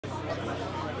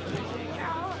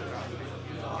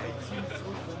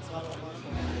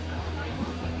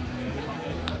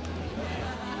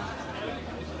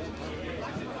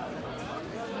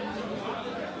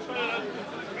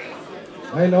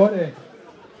Hey Leute,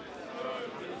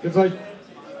 geht's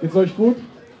euch gut?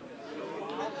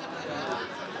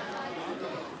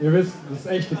 Ihr wisst, das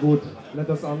echte Gut, nicht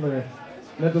das andere.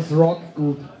 Nicht das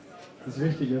Rock-Gut, das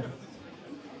Richtige.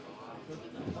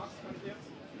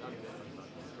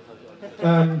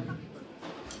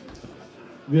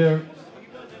 Wir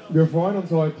freuen uns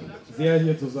heute sehr,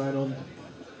 hier zu sein, und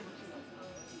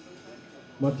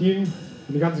Martin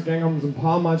und die ganze Gang haben uns ein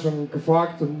paar Mal schon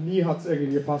gefragt und nie hat es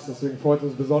irgendwie gepasst. Deswegen freut es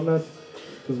uns besonders,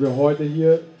 dass wir heute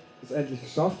hier es endlich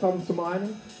geschafft haben zum einen.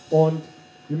 Und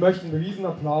wir möchten einen riesen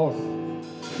Applaus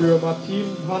für Martin,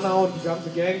 Hanna und die ganze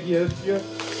Gang, die jetzt hier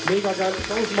mega geile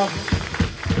Shows machen.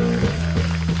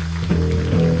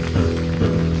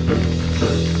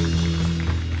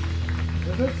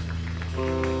 Das ist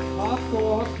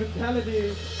Hardcore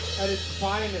Hospitality at its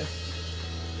finest.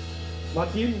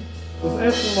 Martin, das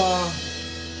Essen war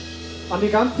an die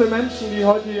ganzen Menschen, die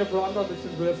heute hier verantwortlich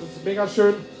sind. Das ist mega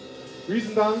schön.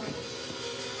 Riesen Dank.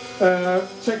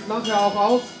 Checkt nachher auch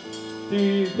aus.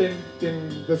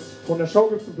 Das von der Show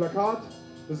gibt es ein Plakat.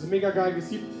 Das ist mega geil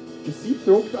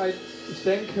gesiebdruckt. Ich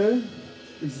denke,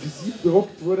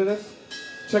 gesiebdruckt wurde das.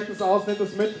 Checkt es aus, nehmt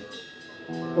es mit.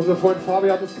 Unser Freund Fabi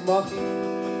hat es gemacht.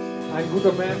 Ein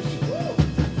guter Mensch.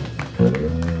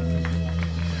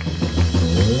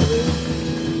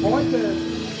 Heute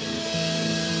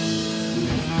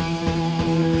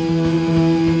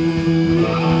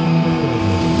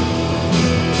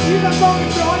dieser Song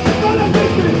ist für euch besonders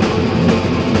wichtig.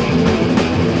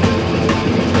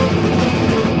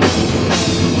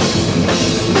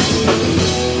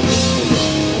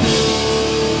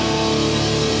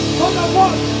 Kommt auf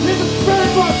Wort, liebe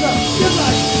Spirit Worker, ihr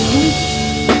seid.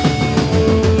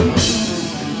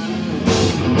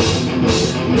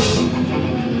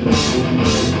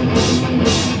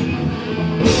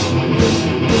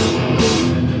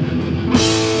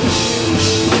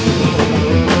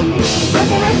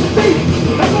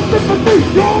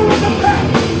 You're in the past.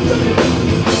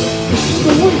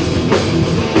 The weak,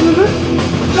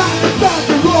 lying inside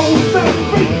the road, set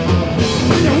free.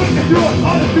 And you're weak and you're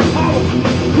honesty power.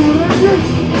 Who let you?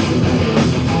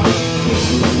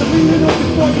 The meaning of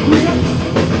this point we got.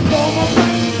 For my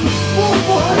friends, for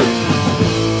my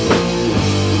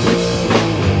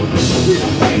we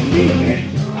don't make me in.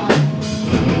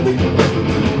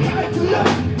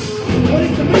 What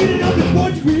is the meaning of this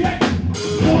point we got?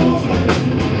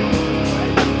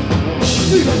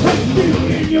 See the pain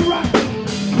in your eyes.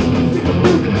 See the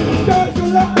fruit in the stars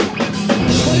alive.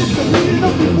 What is the meaning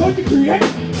of this world you create?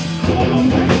 All on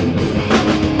pain.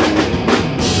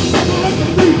 Never let them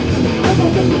see. Never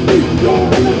let them see. You're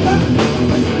in the past.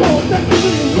 All that you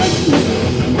really wait to.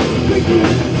 Think you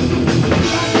in.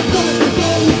 Like the sun is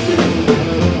all we see.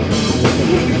 And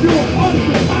we can do it on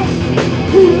the house.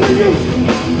 Who are you?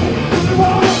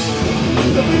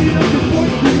 The meaning of this world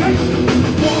you create.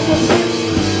 All on pain.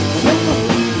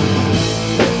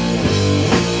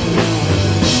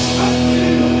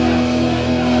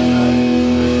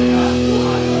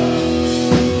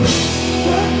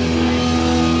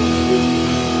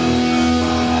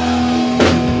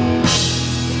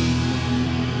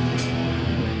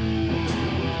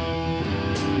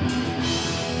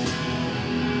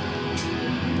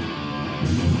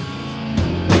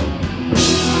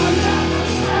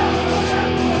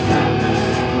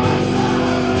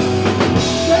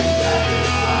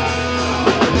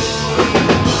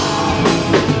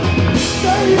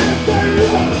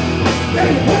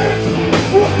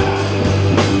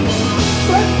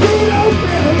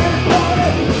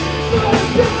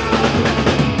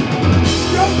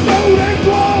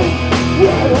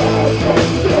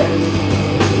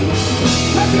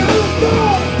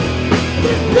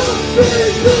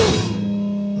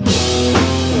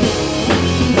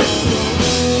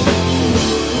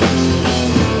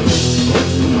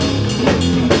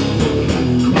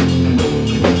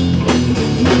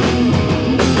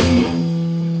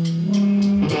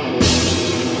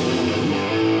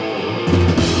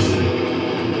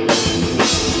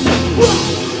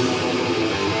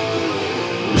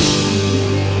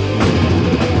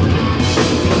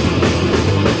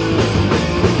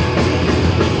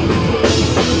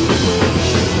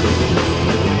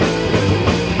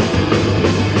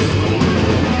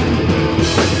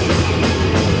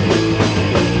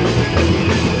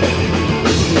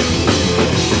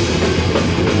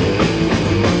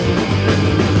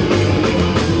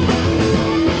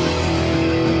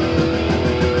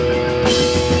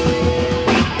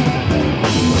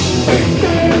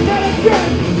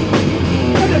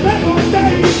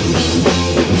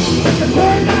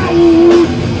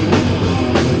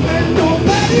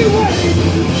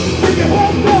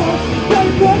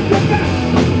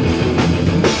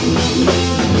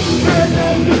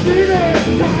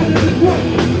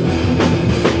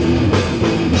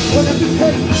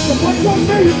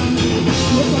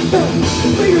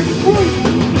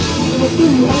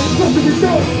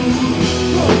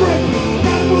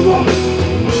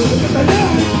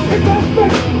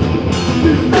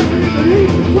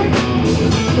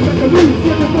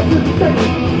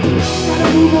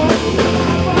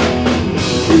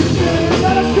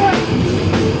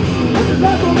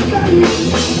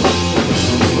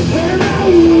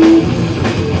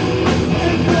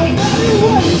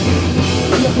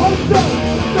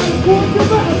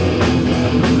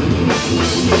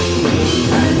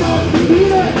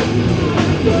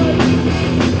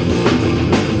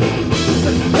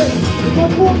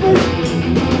 for me. I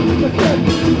said,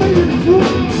 you made it through.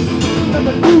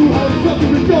 Never knew how it's up to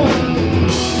be done.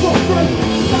 So fresh,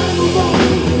 time alone.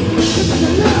 It's a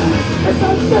lie, it's a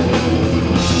step.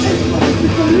 It's like you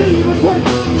can leave and wait.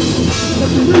 But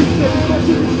you reach it, but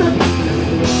you accept.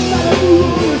 Gotta move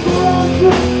on before I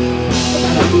drop.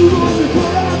 Gotta move on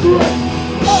before I drop.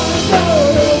 I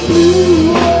gotta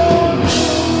move on.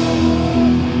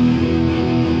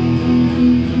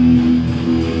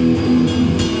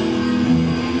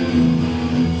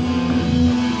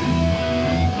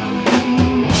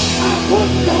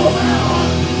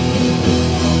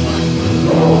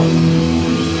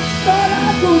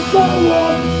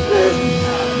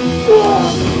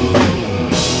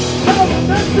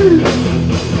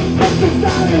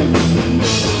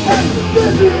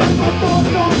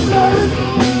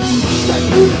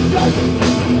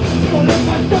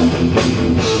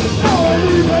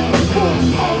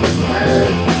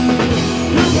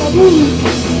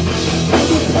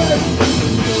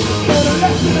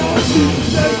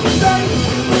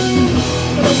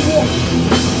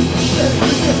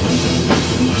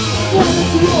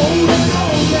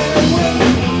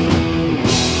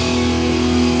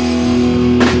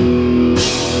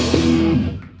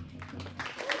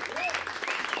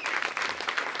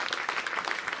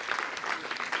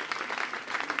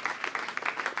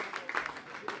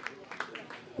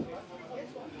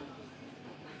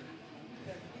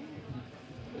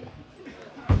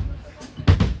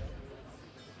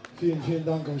 Vielen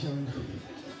Dank euch allen.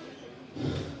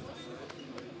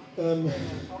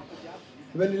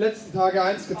 Wenn die letzten Tage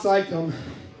eins gezeigt haben,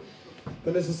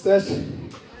 dann ist es das,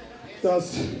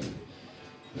 dass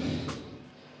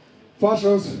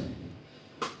Faschos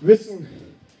wissen,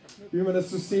 wie man das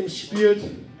System spielt,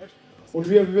 und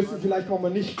wir wissen vielleicht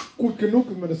manchmal nicht gut genug,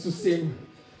 wie man das System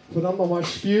verdammt nochmal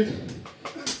spielt.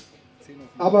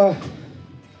 Aber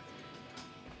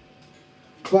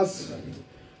was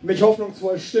mich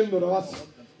hoffnungsvoll stimmt oder was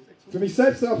für mich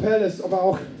selbst der Appell ist, aber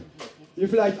auch ihr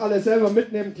vielleicht alle selber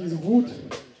mitnehmt, diese Wut,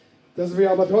 dass wir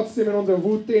aber trotzdem in unserer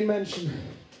Wut den Menschen,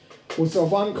 wo es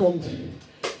darauf ankommt,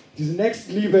 diese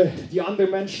Nächstenliebe, die andere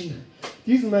Menschen,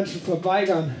 diesen Menschen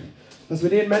verweigern, dass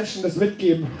wir den Menschen das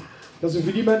mitgeben, dass wir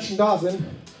für die Menschen da sind,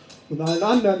 und allen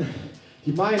anderen,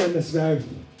 die meinen, es wäre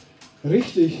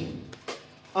richtig,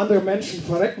 andere Menschen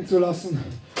verrecken zu lassen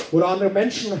oder andere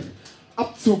Menschen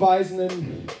abzuweisen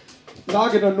in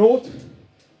Lage der Not,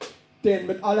 denen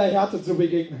mit aller Härte zu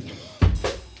begegnen.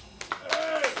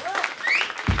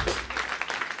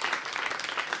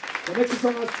 Der nächste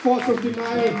Song ist Force of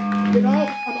Deny. Genau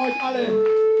an euch alle,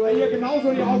 weil ihr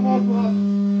genauso die Augen offen habt,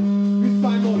 wie es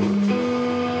sein muss.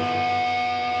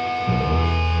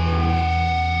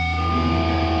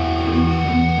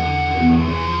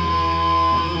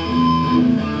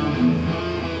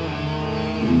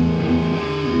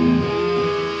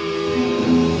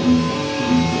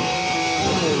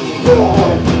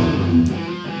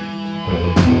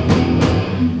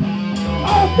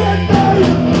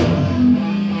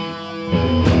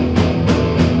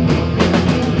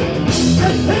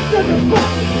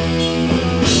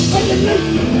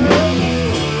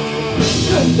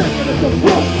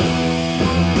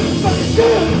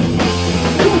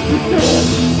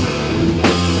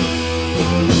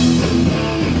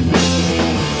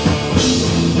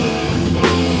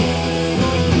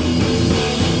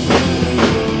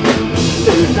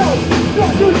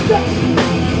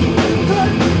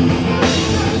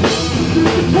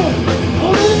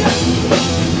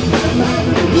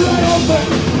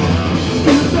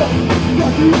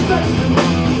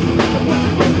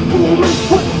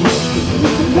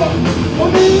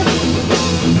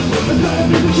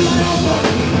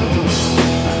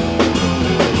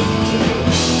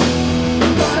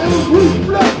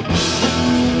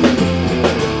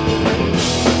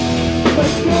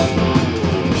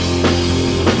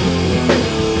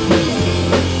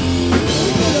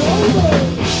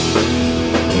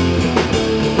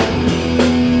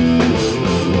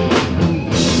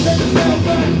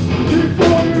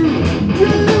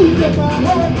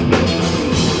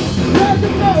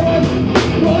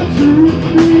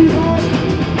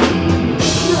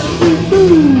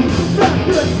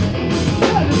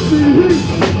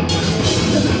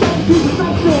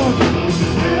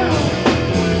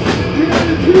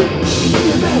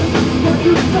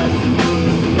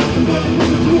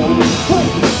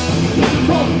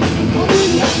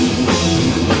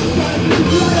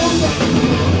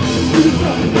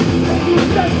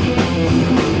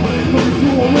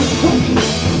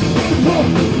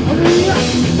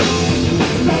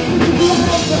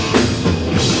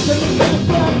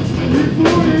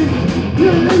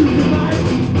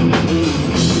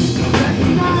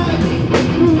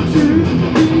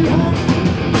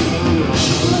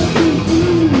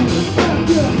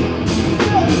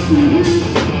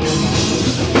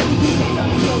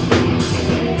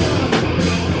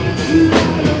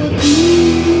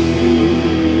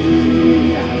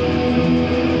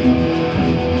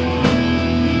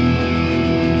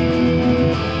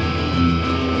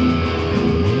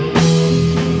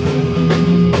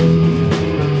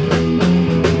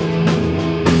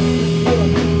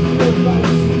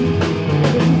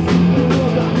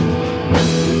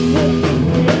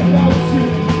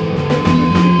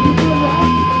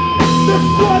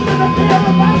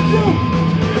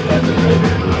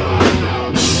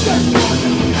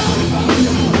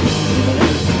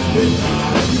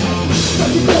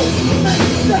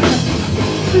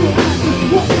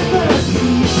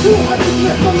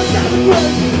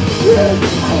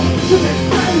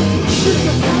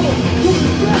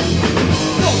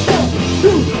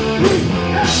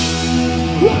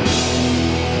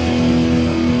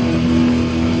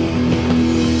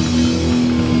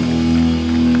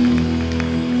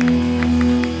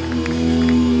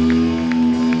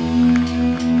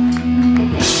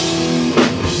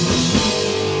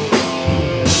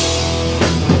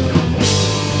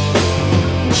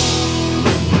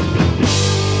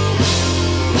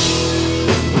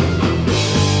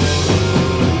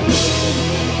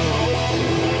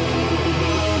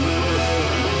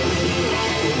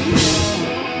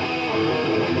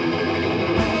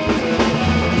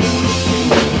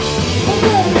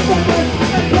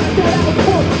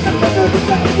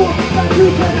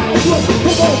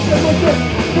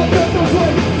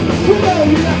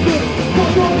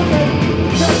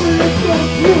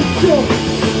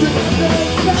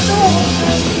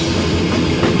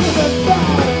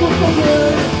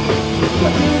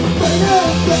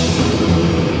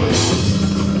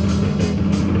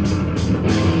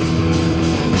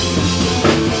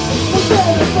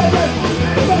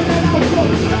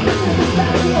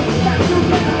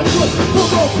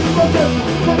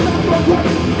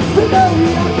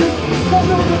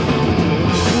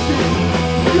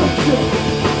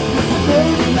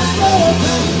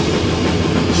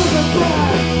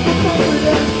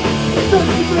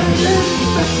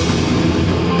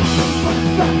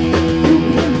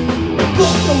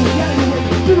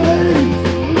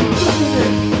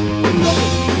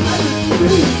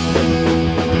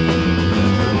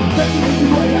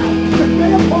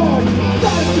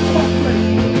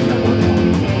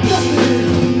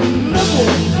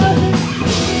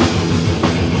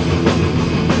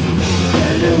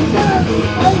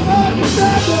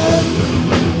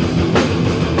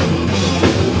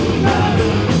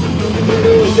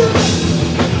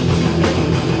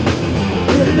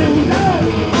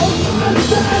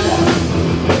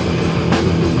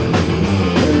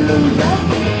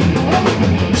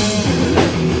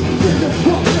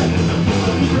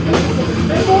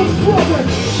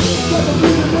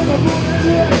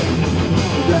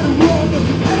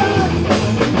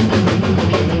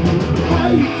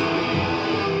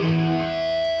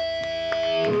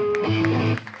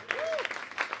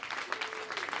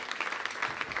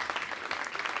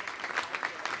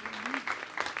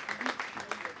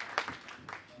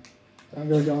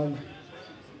 Danke euch allen.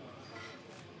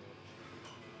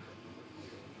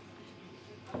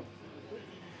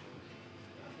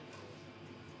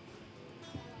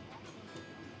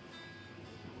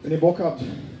 Wenn ihr Bock habt,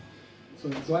 so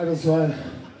im Zweifelsfall,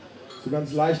 so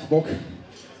ganz leicht Bock,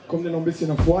 kommt ihr noch ein bisschen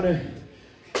nach vorne.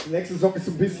 Der nächste Song ist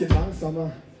so ein bisschen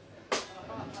langsamer.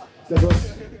 Der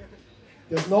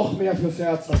ist noch mehr fürs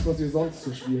Herz, als was ihr sonst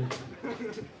so spielt.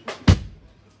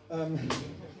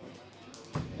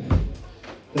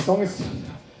 Der Song ist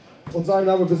uns allen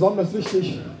aber besonders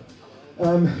wichtig.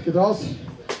 Geht raus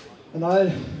an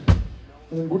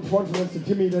einen guten Freund von uns, den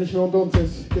Timmy, der nicht mehr unter uns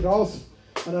ist. Geht raus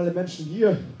an alle Menschen, die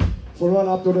ihr verloren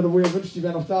habt oder wo ihr wünscht, die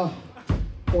wären noch da.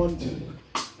 Und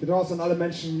geht raus an alle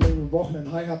Menschen, die in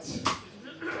Wochenenden Hi-Hats.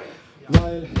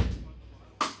 Weil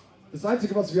das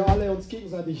Einzige, was wir alle uns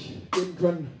gegenseitig geben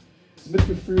können, ist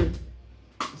Mitgefühl,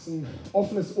 ist ein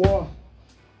offenes Ohr,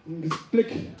 ein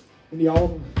Blick in die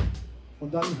Augen.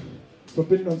 Und dann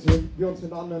verbinden wir uns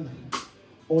mit anderen.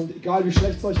 Und egal wie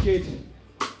schlecht es euch geht,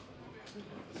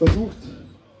 versucht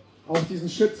auch diesen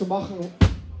Schritt zu machen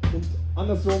und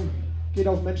andersrum, geht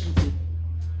auf Menschen zu.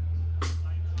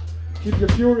 Keep your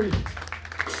fury.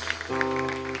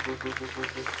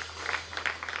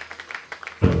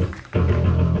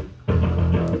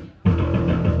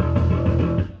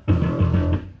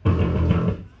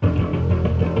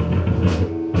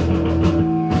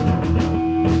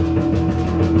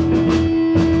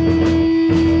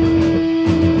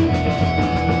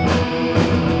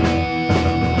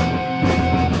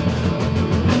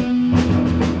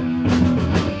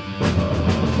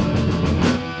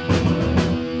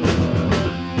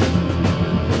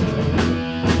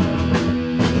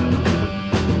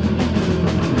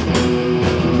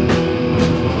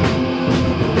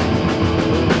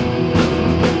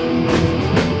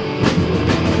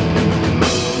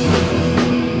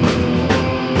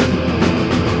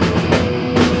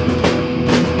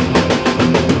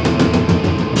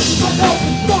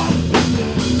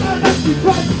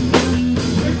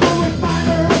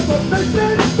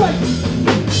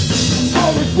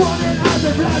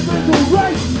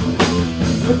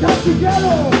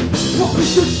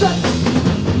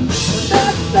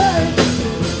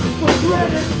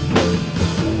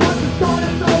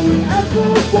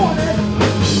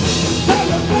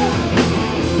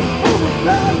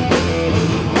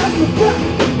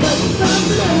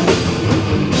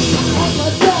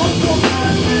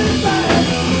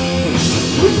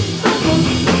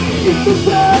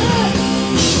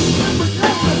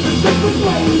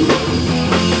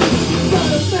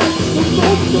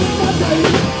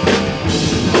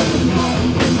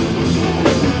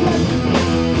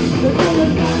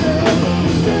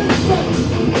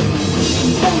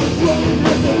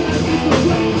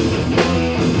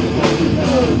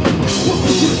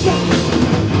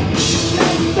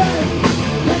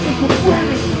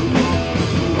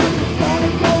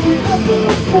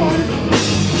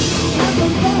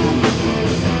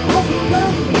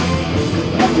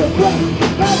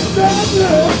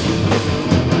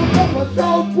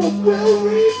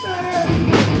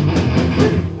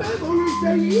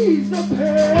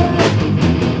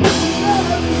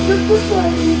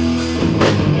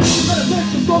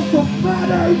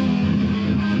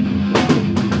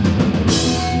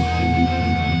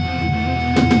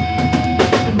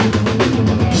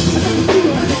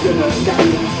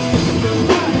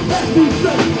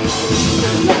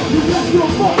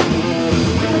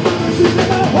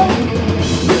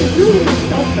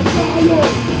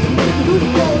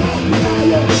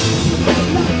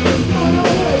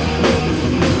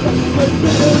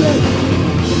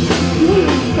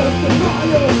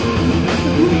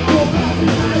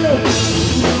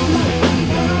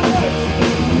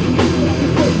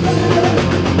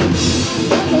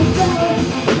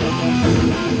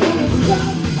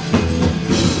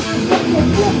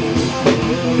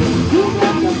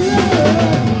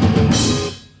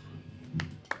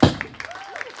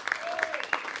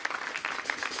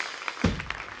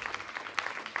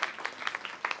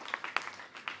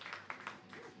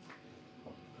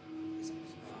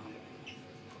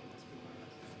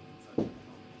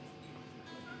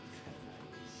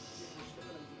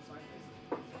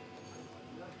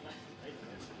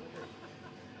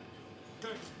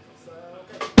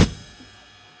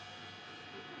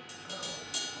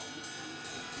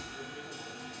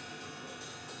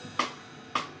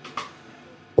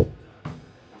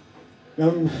 Wir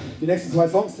haben die nächsten zwei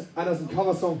Songs. Einer ist ein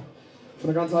Coversong von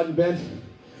einer ganz alten Band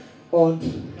und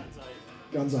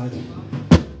ganz alt.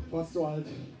 Fast so alt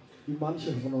wie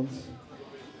manche von uns.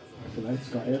 Vielleicht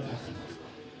sogar älter.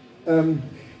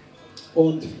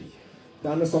 Und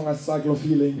der andere Song heißt Cycle of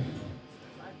Healing.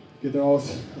 Geht raus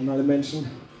an alle Menschen,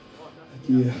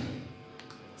 die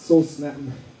so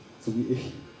snappen, so wie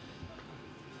ich.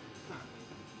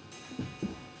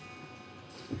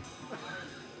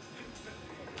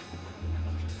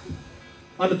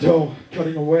 Undertow,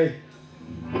 cutting away.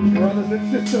 Brothers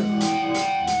and sisters.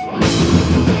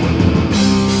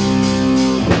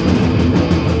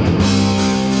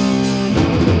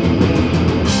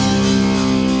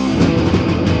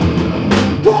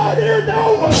 God, here's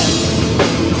no one!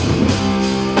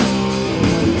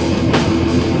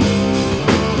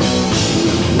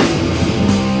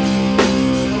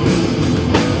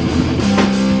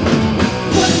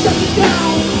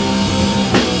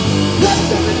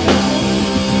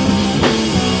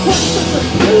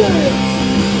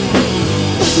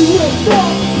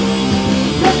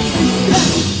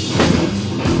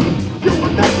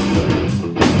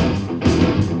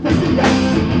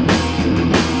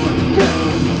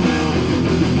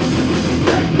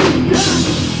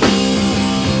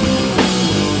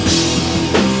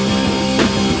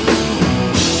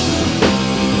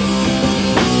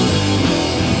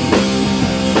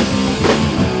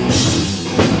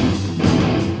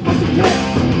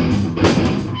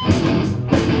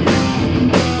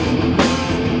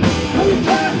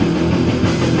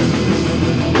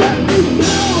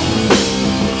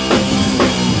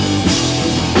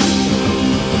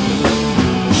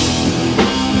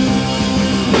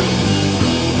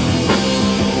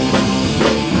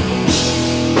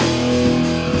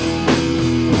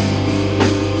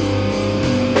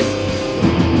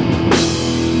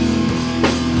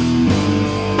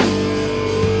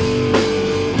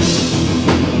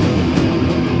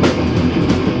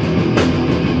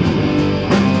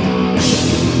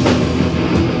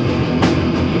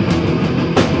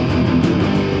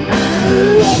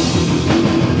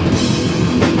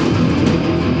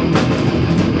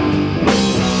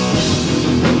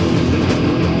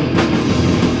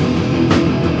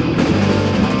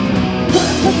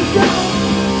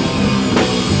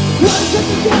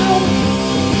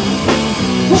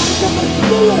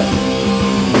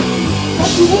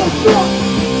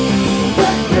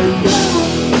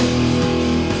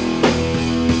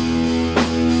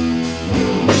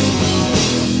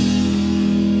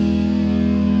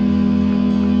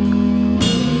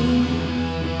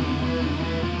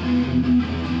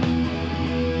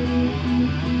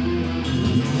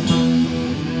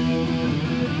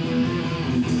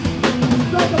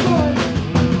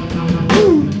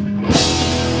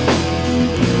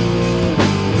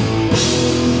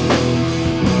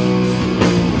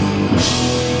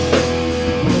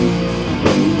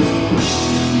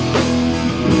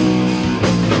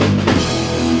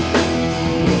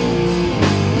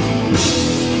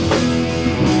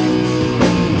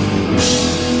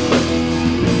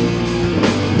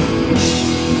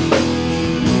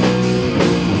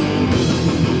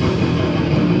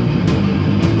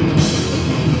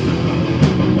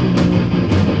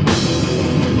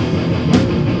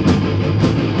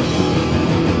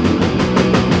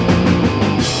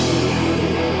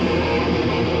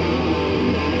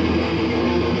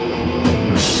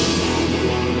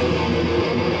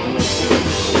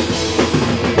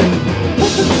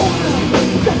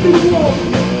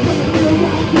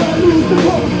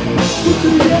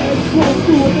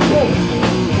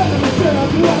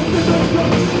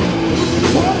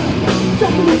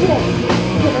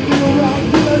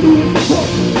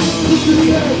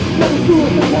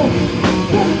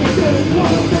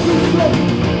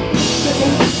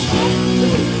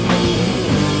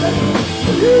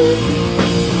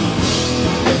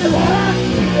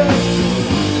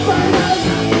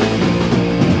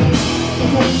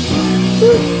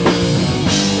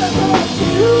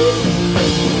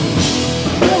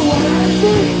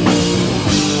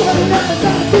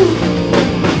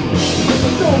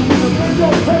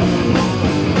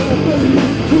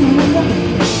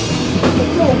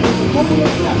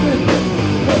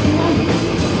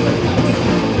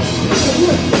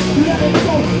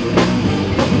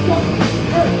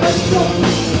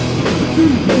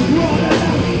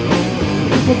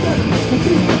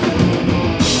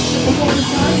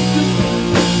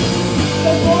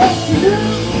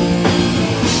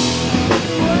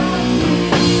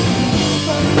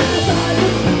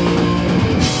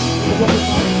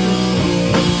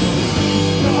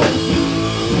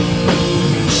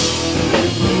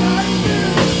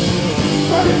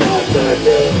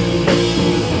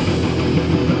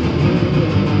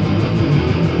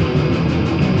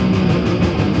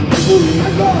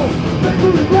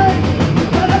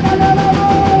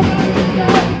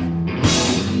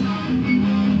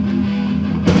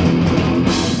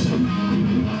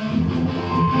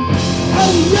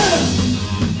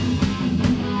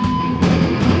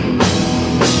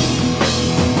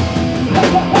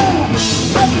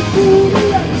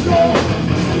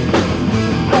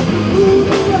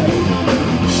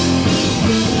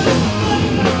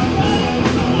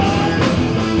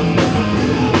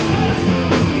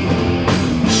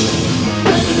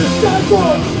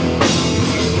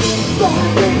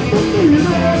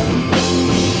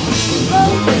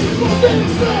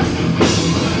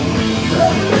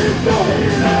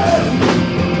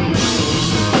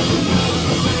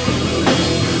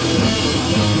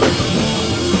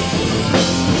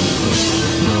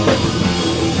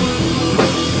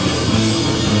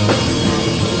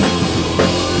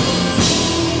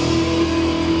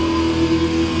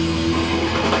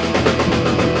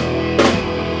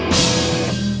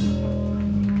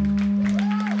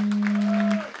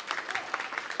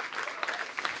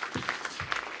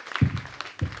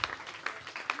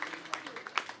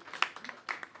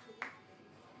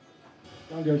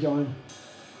 Danke euch allen.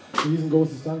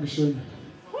 Riesengroßes Dankeschön.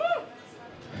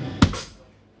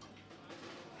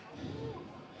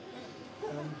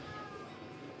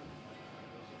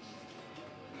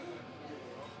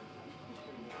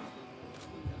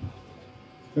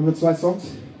 Wir haben nur 2 Songs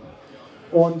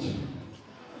und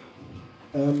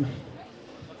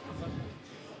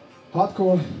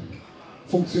Hardcore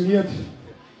funktioniert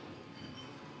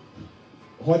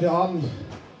heute Abend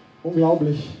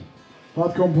unglaublich.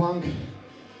 Hardcore und Punk,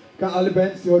 alle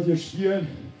Bands, die heute hier spielen,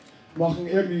 machen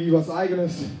irgendwie was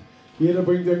Eigenes. Jeder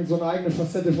bringt irgend so eine eigene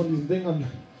Facette von diesen Dingern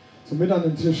so mit an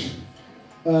den Tisch.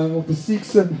 Ob das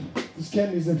Seax sind, das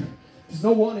Candy sind, das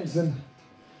No Warnings sind,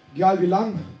 egal wie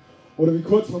lang oder wie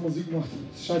kurz man Musik macht,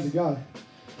 ist scheißegal.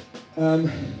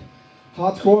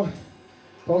 Hardcore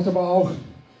braucht aber auch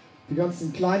die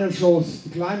ganzen kleinen Shows, die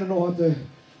kleinen Orte,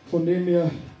 von denen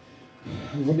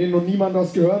noch niemand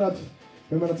was gehört hat,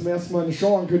 wenn man zum ersten Mal eine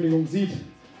Showankündigung sieht.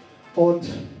 Und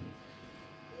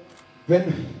wenn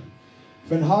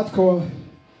Hardcore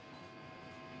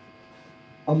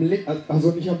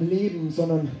also nicht am Leben,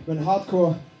 sondern wenn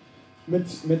Hardcore mit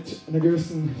einer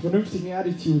gewissen vernünftigen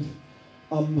Attitude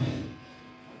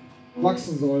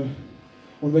wachsen soll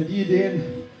und wenn die Ideen,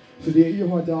 für die ihr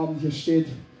heute Abend hier steht,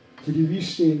 für die wir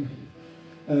stehen,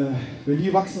 wenn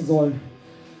die wachsen sollen,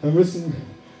 dann müssen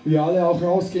wir alle auch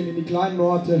rausgehen in die kleinen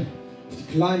Orte, auf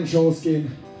die kleinen Shows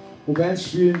gehen, wo Bands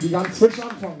spielen, die ganz frisch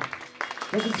anfangen.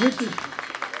 Das ist wichtig.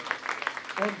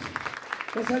 Und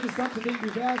das hält das ganze Ding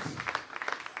divers.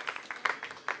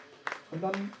 Und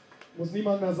dann muss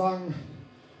niemand mehr sagen,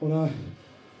 oder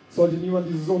sollte niemand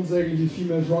dieses unsägliche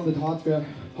Female-Fronted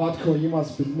Hardcore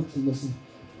jemals benutzen müssen.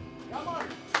 Ja, Mann!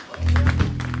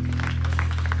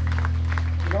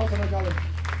 Genau von euch alle.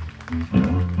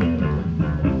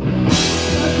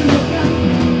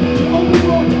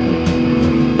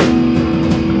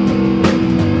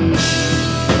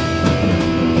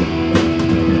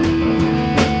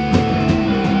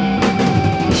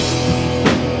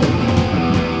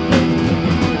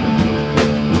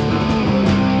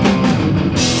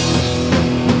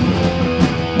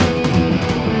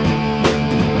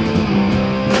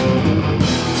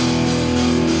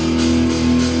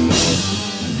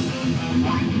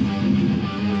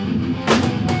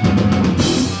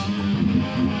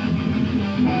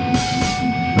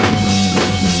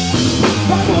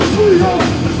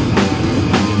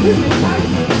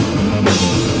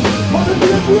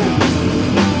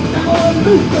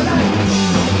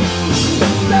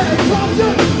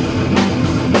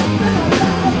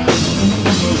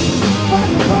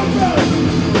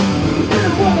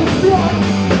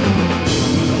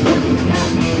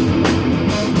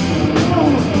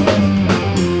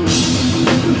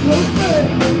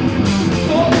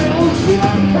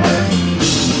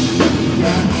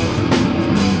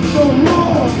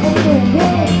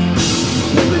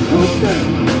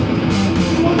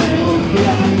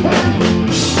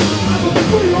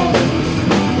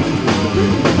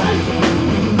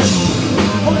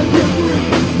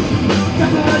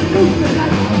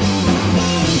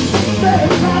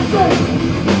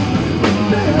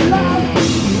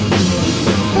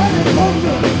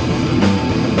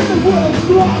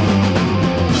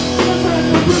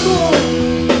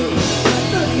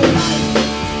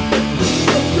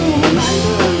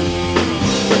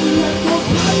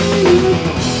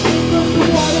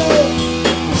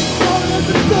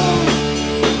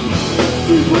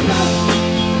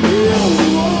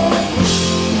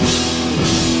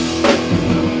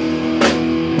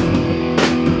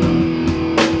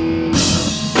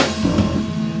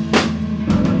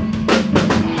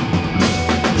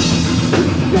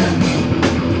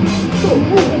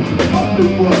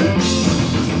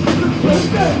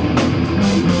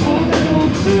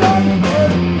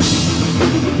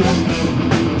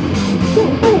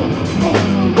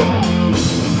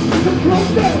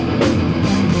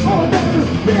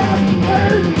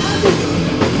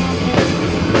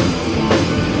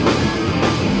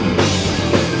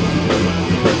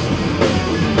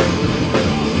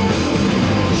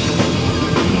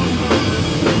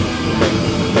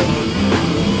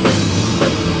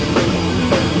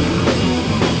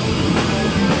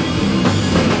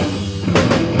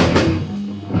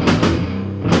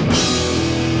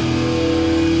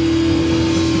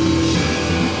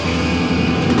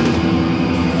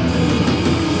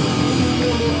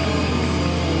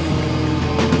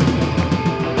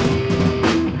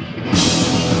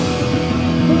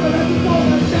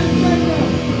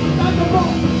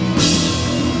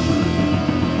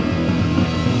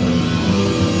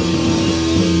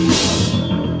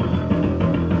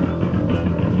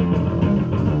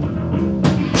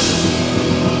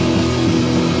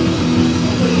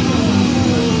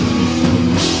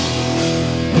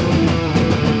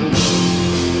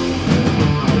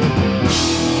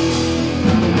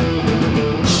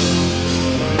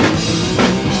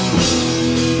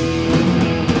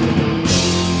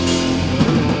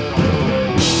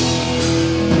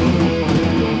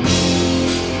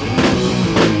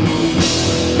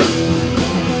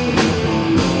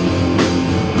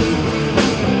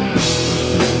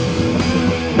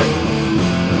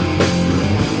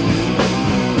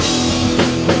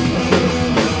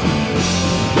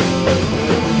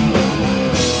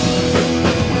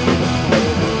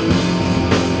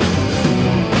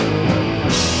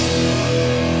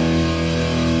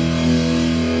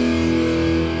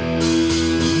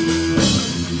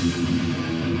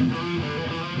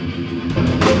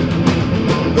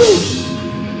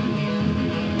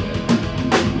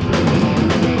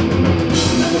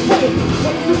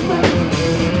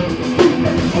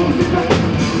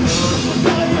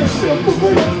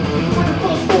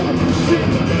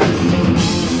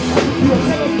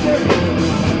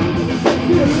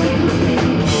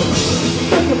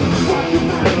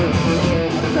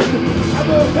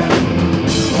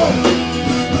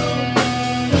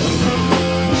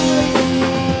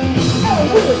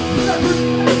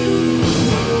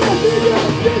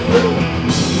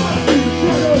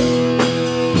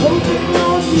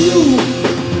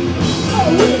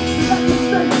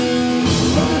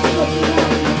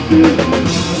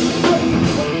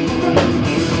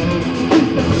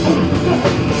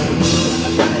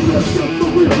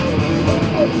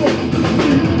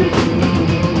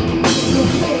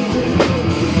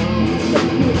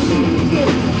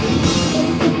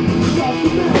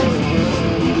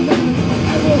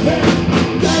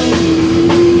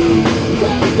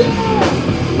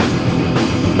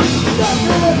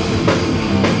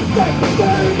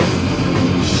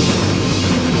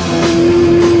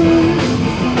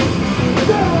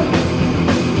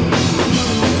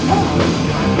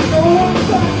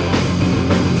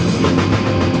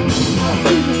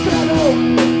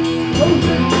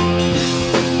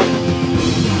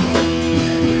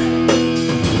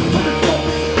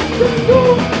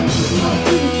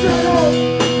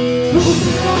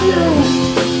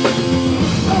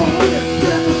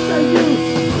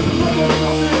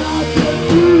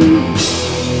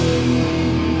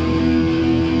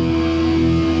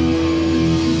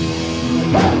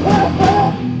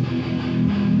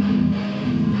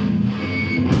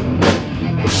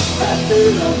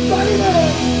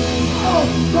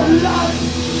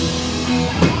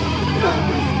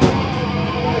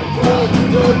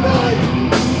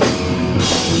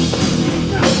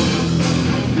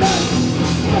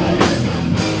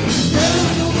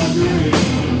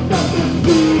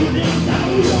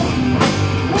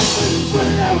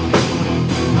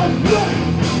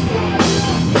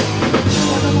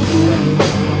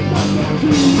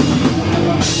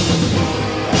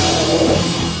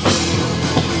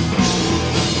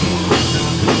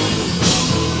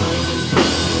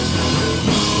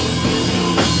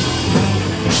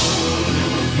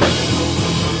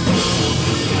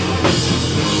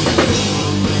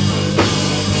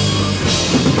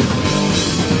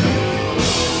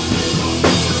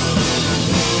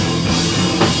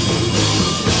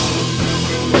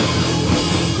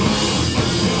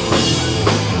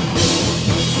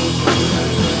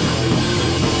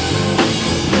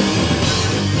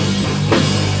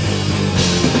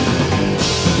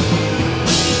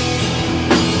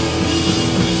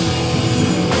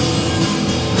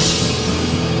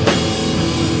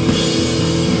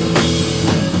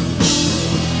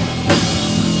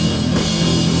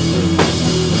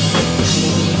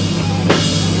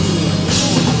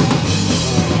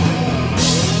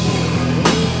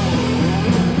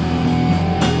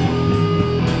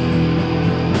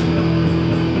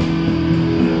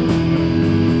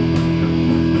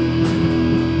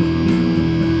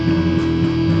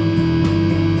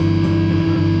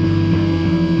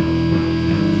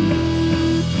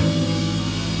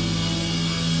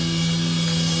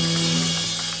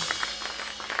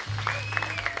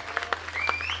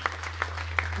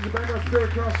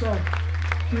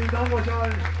 Vielen Dank euch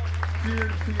allen.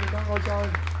 Vielen Dank euch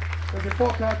allen, dass ihr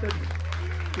Bock hattet.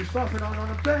 Viel Spaß mit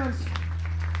anderen Bands.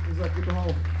 Ihr seid gut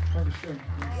drauf. Dankeschön.